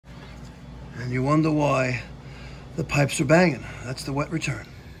and you wonder why the pipes are banging. That's the wet return.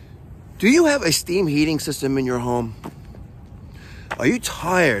 Do you have a steam heating system in your home? Are you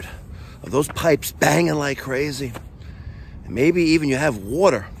tired of those pipes banging like crazy? And maybe even you have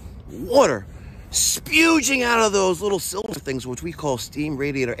water spewing out of those little silver things, which we call steam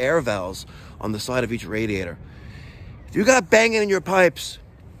radiator air valves on the side of each radiator. If you got banging in your pipes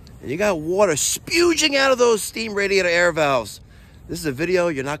and you got water spewing out of those steam radiator air valves, this is a video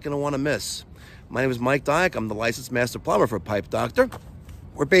you're not going to want to miss. My name is Mike Dyack. I'm the licensed master plumber for Pipe Doctor.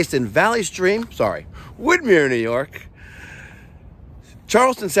 We're based in Woodmere, New York,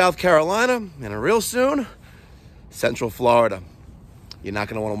 Charleston, South Carolina, and real soon, Central Florida. You're not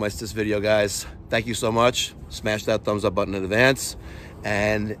going to want to miss this video, guys. Thank you so much. Smash that thumbs up button in advance.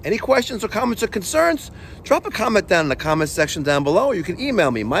 And any questions or comments or concerns, drop a comment down in the comment section down below, or you can email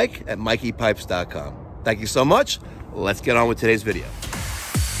me, mike@mikeypipes.com. Thank you so much. Let's get on with today's video.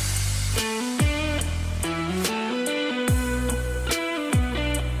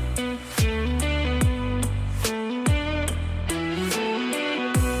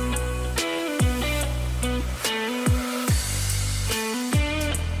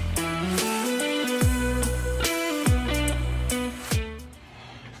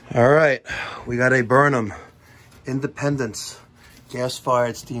 All right, we got a Burnham Independence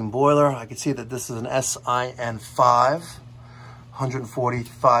gas-fired steam boiler. I can see that this is an SIN5,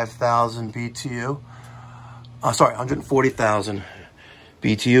 145,000 BTU. 140,000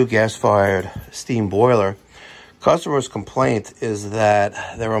 BTU gas-fired steam boiler. Customer's complaint is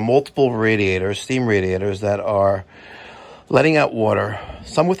that there are multiple radiators, steam radiators, that are letting out water,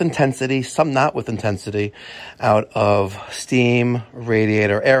 some with intensity, some not with intensity, out of steam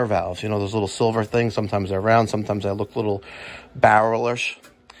radiator air valves. You know, those little silver things. Sometimes they're round, sometimes they look little barrelish.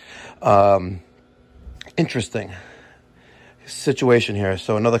 Interesting situation here.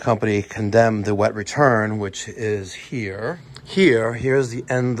 So another company condemned the wet return, which is here. Here's the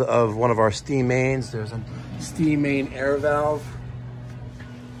end of one of our steam mains. There's a steam main air valve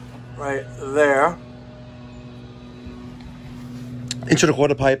right there. 1.25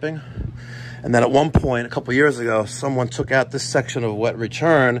 inch piping. And then at one point, a couple years ago, someone took out this section of wet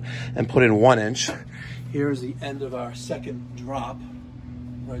return and put in 1 inch. Here's the end of our second drop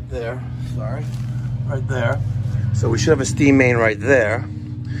right there. Sorry, right there. So we should have a steam main right there.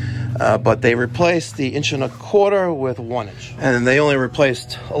 But they replaced the 1.25 inch with 1 inch. And they only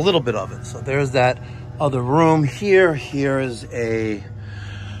replaced a little bit of it. So there's that other room here. Here is a,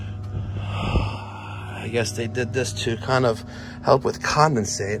 I guess they did this to kind of help with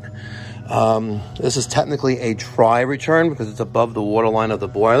condensate. This is technically a dry return because it's above the water line of the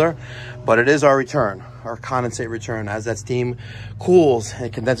boiler, but it is our return, our condensate return. As that steam cools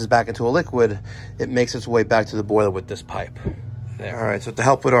and condenses back into a liquid, it makes its way back to the boiler with this pipe there. All right, so to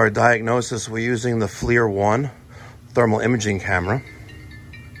help with our diagnosis, we're using the FLIR 1 thermal imaging camera.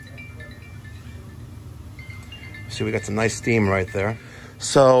 See, we got some nice steam right there.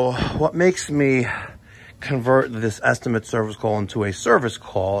 So what makes me convert this estimate service call into a service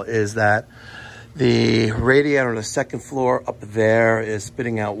call is that the radiator on the second floor up there is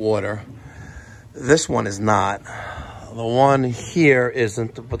spitting out water. This one is not. The one here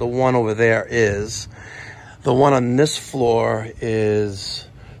isn't, but the one over there is. The one on this floor is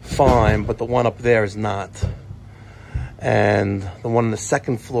fine, but the one up there is not. And the one on the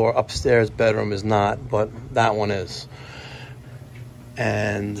second floor upstairs bedroom is not, but that one is.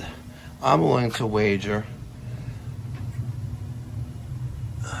 And I'm willing to wager.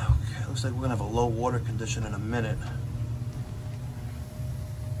 Okay, looks like we're gonna have a low water condition in a minute.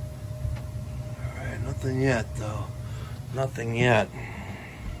 All right, nothing yet though. Nothing yet.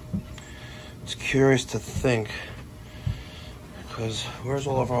 It's curious to think, because where's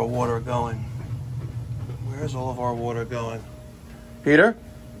all of our water going? Where's all of our water going? Peter?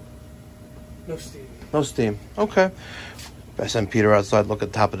 No steam. No steam. Okay. If I send Peter outside, look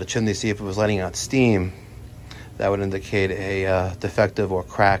at the top of the chimney, see if it was letting out steam, that would indicate a defective or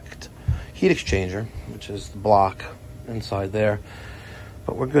cracked heat exchanger, which is the block inside there.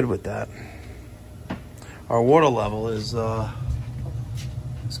 But we're good with that. Our water level is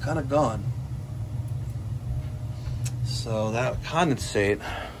kind of gone. So that condensate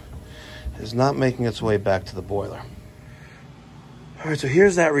is not making its way back to the boiler. All right, so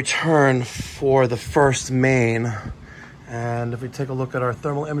here's that return for the first main. And if we take a look at our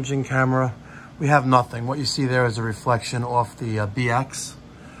thermal imaging camera, we have nothing. What you see there is a reflection off the BX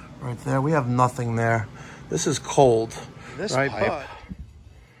right there. We have nothing there. This is cold. This pipe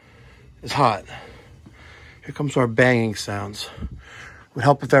is hot. Here comes our banging sounds. It would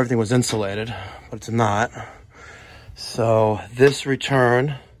help if everything was insulated, but it's not. So this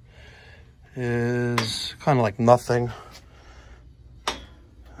return is kind of like nothing.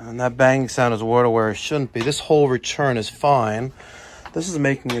 And that banging sound is water where it shouldn't be. This whole return is fine. This is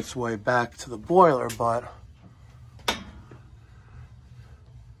making its way back to the boiler, but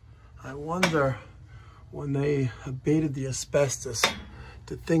I wonder when they abated the asbestos,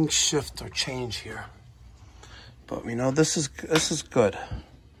 did things shift or change here? But you know, this is good.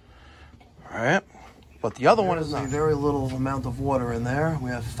 All right. But the other one is not. Very little amount of water in there. We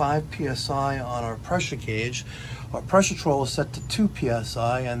have 5 psi on our pressure gauge. Our pressure control is set to 2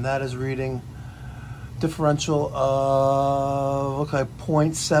 psi, and that is reading differential of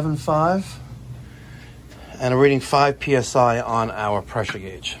 0.75, and a reading 5 psi on our pressure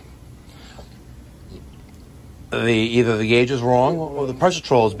gauge. Either the gauge is wrong or the pressure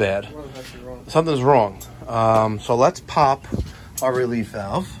control is bad. Something's wrong. So let's pop our relief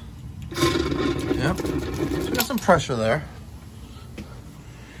valve. Yep. So we got some pressure there.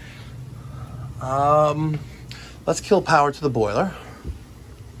 Let's kill power to the boiler.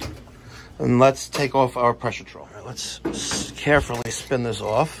 And let's take off our pressure control. All right, let's carefully spin this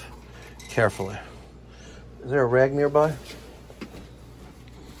off. Carefully. Is there a rag nearby?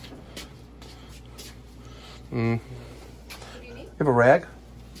 You have a rag?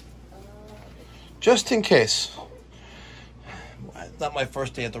 Just in case. It's not my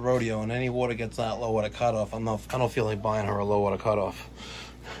first day at the rodeo, and any water gets that low water cutoff. I don't feel like buying her a low water cutoff.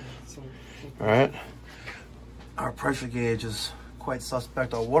 All right. Our pressure gauge is quite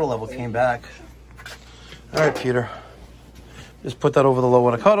suspect. Our water level came back. All right, Peter. Just put that over the low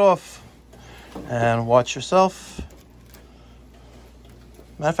water cutoff and watch yourself.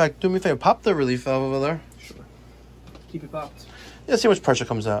 Matter of fact, do me a favor. Pop the relief valve over there. Sure. Keep it popped. Yeah, see how much pressure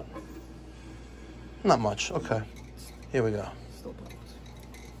comes out. Not much. Okay. Here we go. Still popped.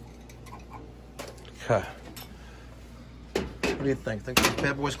 Okay. What do you think? Think this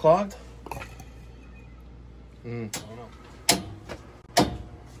bad boy's clogged? I don't know.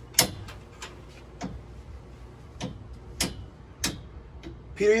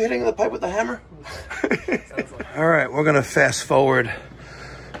 Peter, you hitting the pipe with the hammer? All right, we're gonna fast forward,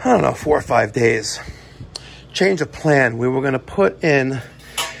 I don't know, 4 or 5 days. Change of plan. We were gonna put in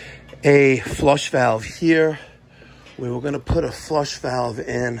a flush valve here. We were gonna put a flush valve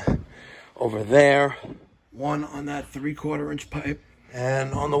in over there. One on that 3/4 inch pipe.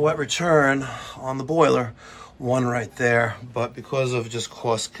 And on the wet return on the boiler, one right there. But because of just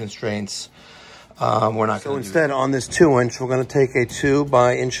cost constraints, we're not going to. So instead, on this 2-inch, we're going to take a 2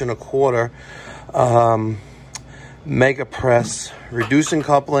 by 1.25 inch mega press reducing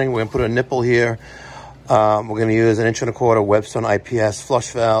coupling. We're going to put a nipple here. We're going to use an 1.25 inch Webstone IPS flush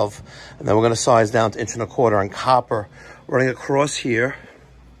valve, and then we're going to size down to 1.25 inch on copper, running across here.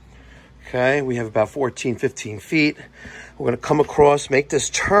 Okay, we have about 14, 15 feet. We're going to come across, make this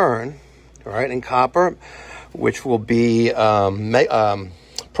turn, all right, in copper, which will be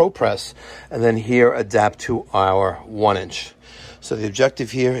Pro Press, and then here adapt to our 1-inch. So the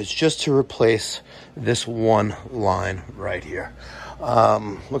objective here is just to replace this one line right here.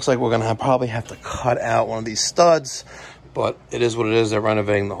 Looks like we're going to probably have to cut out one of these studs, but it is what it is. They're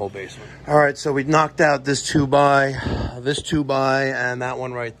renovating the whole basement. All right, so we knocked out this 2 by, and that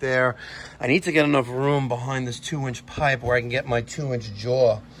one right there. I need to get enough room behind this 2-inch pipe where I can get my 2-inch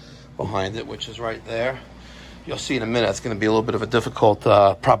jaw behind it, which is right there. You'll see in a minute. It's going to be a little bit of a difficult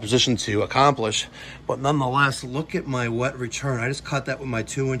proposition to accomplish, but nonetheless, look at my wet return. I just cut that with my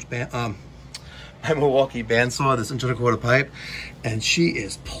 2-inch my Milwaukee bandsaw, this 1.25 inch pipe, and she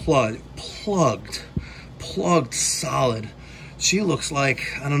is plugged solid. She looks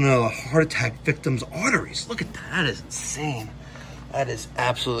like, I don't know, a heart attack victim's arteries. Look at that. That is insane. That is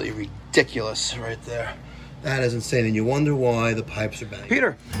absolutely ridiculous right there. That is insane, and you wonder why the pipes are banging.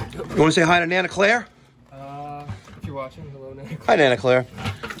 Peter, you want to say hi to Nana Claire? If you're watching, hello, Nana Claire. Hi, Nana Claire.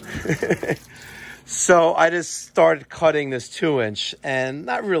 So I just started cutting this 2-inch and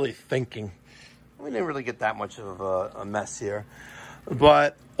not really thinking. We didn't really get that much of a mess here.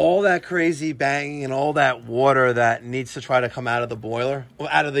 But all that crazy banging and all that water that needs to try to come out of the boiler, well,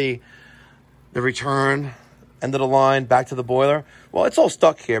 out of the return end of the line back to the boiler, well, it's all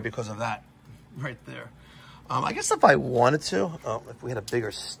stuck here because of that right there. I guess if I wanted to, if we had a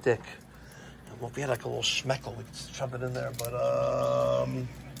bigger stick, well, if we had like a little schmeckle, we could just shove it in there. But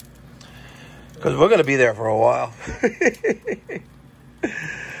because we're going to be there for a while.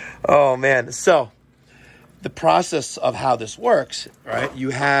 Oh, man. So the process of how this works, right?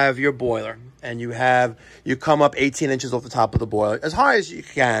 You have your boiler, and you come up 18 inches off the top of the boiler, as high as you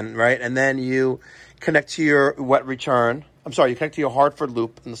can, right? And then you connect to your wet return. I'm sorry, you connect to your Hartford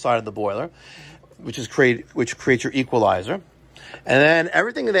loop in the side of the boiler, which creates your equalizer. And then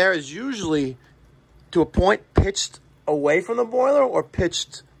everything there is usually to a point pitched away from the boiler or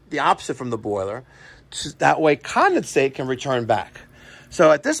pitched the opposite from the boiler. That way condensate can return back.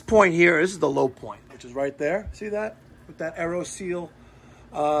 So at this point here, this is the low point, which is right there. See that? With that AeroSeal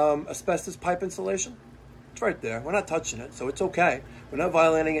asbestos pipe insulation. It's right there. We're not touching it, so it's okay. We're not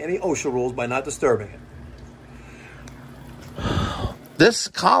violating any OSHA rules by not disturbing it. This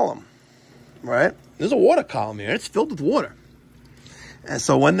column, right? There's a water column here. It's filled with water. And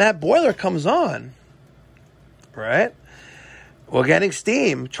so when that boiler comes on, right, we're getting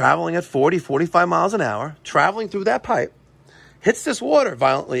steam traveling at 40, 45 miles an hour, traveling through that pipe, hits this water,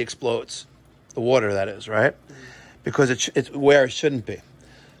 violently explodes. The water, that is, right? Because it's where it shouldn't be.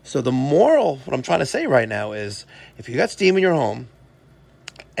 So the moral, what I'm trying to say right now is, if you got steam in your home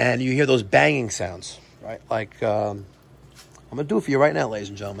and you hear those banging sounds, right? Like, I'm going to do it for you right now, ladies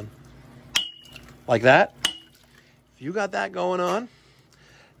and gentlemen. Like that. If you got that going on,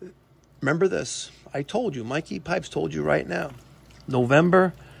 remember this. I told you, Mikey Pipes told you right now.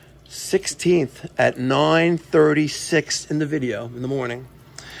 November 16th at 9:36 in the video in the morning.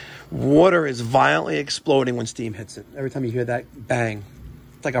 Water is violently exploding when steam hits it. Every time you hear that bang,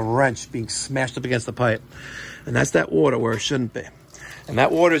 it's like a wrench being smashed up against the pipe. And that's that water where it shouldn't be. And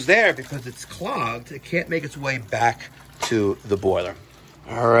that water's there because it's clogged. It can't make its way back to the boiler.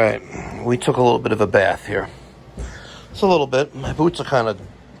 All right, we took a little bit of a bath here. It's a little bit. My boots are kind of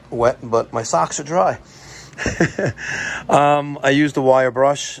wet, but my socks are dry. I used a wire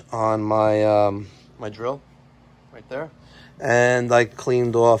brush on my my drill right there, and I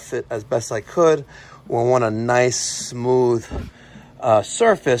cleaned off it as best I could. We want a nice smooth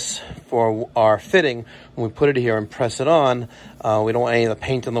surface for our fitting. When we put it here and press it on, we don't want any of the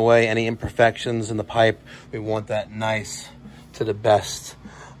paint in the way, any imperfections in the pipe. We want that nice to the best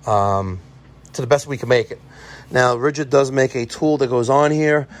we can make it. Now, Rigid does make a tool that goes on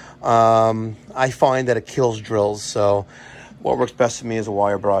here. I find that it kills drills, so what works best for me is a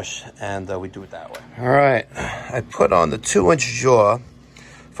wire brush, and we do it that way. All right, I put on the 2-inch jaw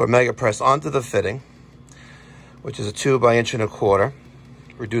for Mega Press onto the fitting, which is a 2 by 1.25 inch,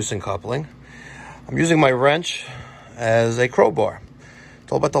 reducing coupling. I'm using my wrench as a crowbar.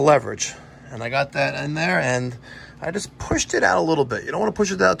 It's all about the leverage. And I got that in there, and I just pushed it out a little bit. You don't want to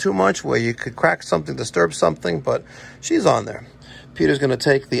push it out too much where you could crack something, disturb something, but she's on there. Peter's going to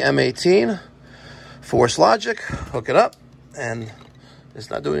take the M18 Force Logic, hook it up, and it's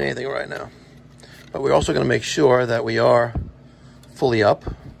not doing anything right now. But we're also going to make sure that we are fully up.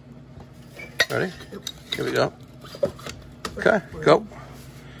 Ready? Here we go. Okay, go.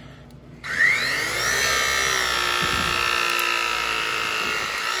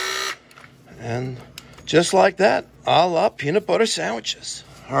 And just like that, a la peanut butter sandwiches.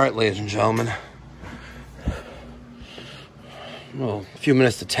 All right, ladies and gentlemen. Well, a few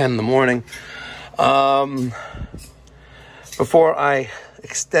minutes to 10 in the morning. Before I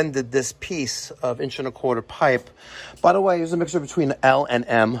extended this piece of 1.25 inch pipe, by the way, there's a mixture between L and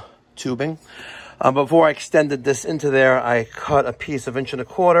M tubing. Before I extended this into there, I cut a piece of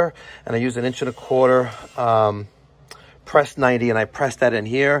 1.25 inch, and I used an 1.25 inch pressed 90, and I pressed that in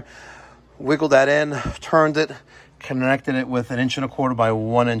here, wiggled that in, turned it, connected it with an 1.25 inch by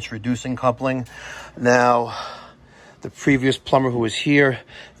 1 inch reducing coupling. Now, the previous plumber who was here,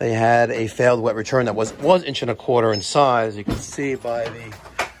 they had a failed wet return that was 1.25 inch in size. You can see by the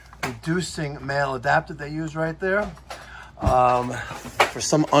reducing male adapter they used right there. For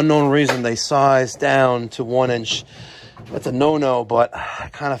some unknown reason, they sized down to 1 inch. That's a no-no, but I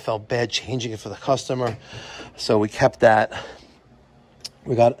kind of felt bad changing it for the customer, so we kept that.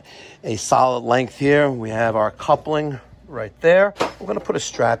 We got a solid length here. We have our coupling right there. We're going to put a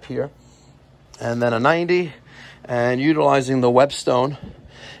strap here, and then a 90, and utilizing the Webstone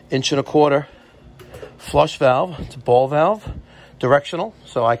 1.25 inch flush valve. It's a ball valve, directional,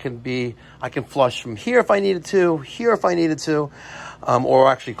 so I can flush from here if I needed to, here if I needed to, or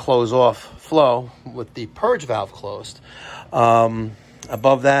actually close off flow with the purge valve closed.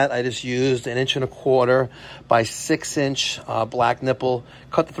 Above that, I just used an 1.25 inch by 6 inch black nipple.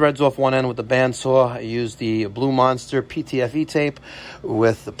 Cut the threads off one end with the bandsaw. I used the Blue Monster PTFE tape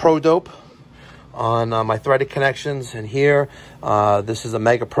with the Pro Dope on my threaded connections. And here, this is a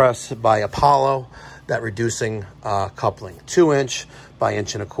Mega Press by Apollo, that reducing coupling, 2 inch by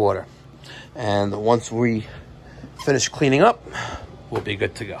 1.25 inch. And once we finish cleaning up, we'll be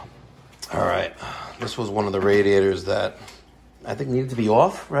good to go. All right, this was one of the radiators that I think needed to be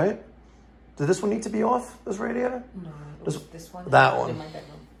off, right? Did this one need to be off, this radiator? No, this one. That one. In my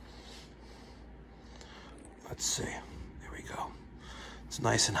bedroom. Let's see. There we go. It's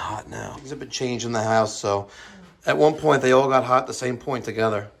nice and hot now. Things have been changed in the house, so At one point, they all got hot at the same point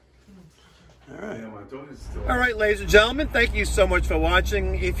together. All right. All right, ladies and gentlemen, thank you so much for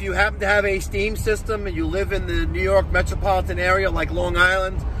watching. If you happen to have a steam system and you live in the New York metropolitan area like Long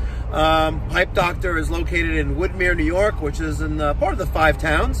Island, Pipe Doctor is located in Woodmere, New York, which is in part of the Five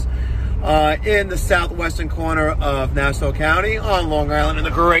Towns, in the southwestern corner of Nassau County on Long Island in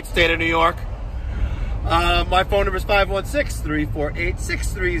the great state of New York. My phone number is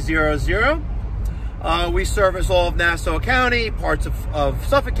 516-348-6300. We service all of Nassau County, parts of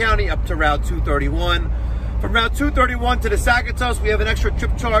Suffolk County, up to Route 231. From Route 231 to the Sacatos, we have an extra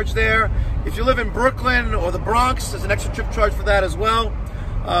trip charge there. If you live in Brooklyn or the Bronx, there's an extra trip charge for that as well.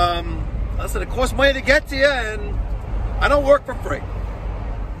 Listen, it costs money to get to you, and I don't work for free.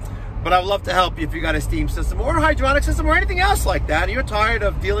 But I would love to help you if you got a steam system or a hydronic system or anything else like that. You're tired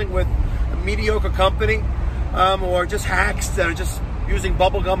of dealing with a mediocre company or just hacks that are just using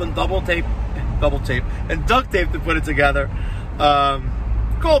bubble gum and double tape and duct tape to put it together.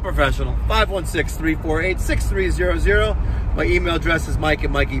 Call a professional, 516-348-6300. My email address is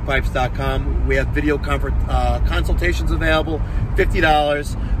mike@mikeypipes.com. We have video consultations available,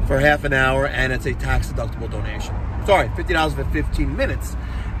 $50 for half an hour, and it's a tax-deductible donation. Sorry, $50 for 15 minutes,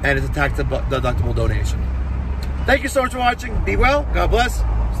 and it's a tax-deductible donation. Thank you so much for watching. Be well. God bless.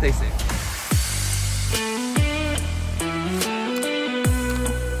 Stay safe.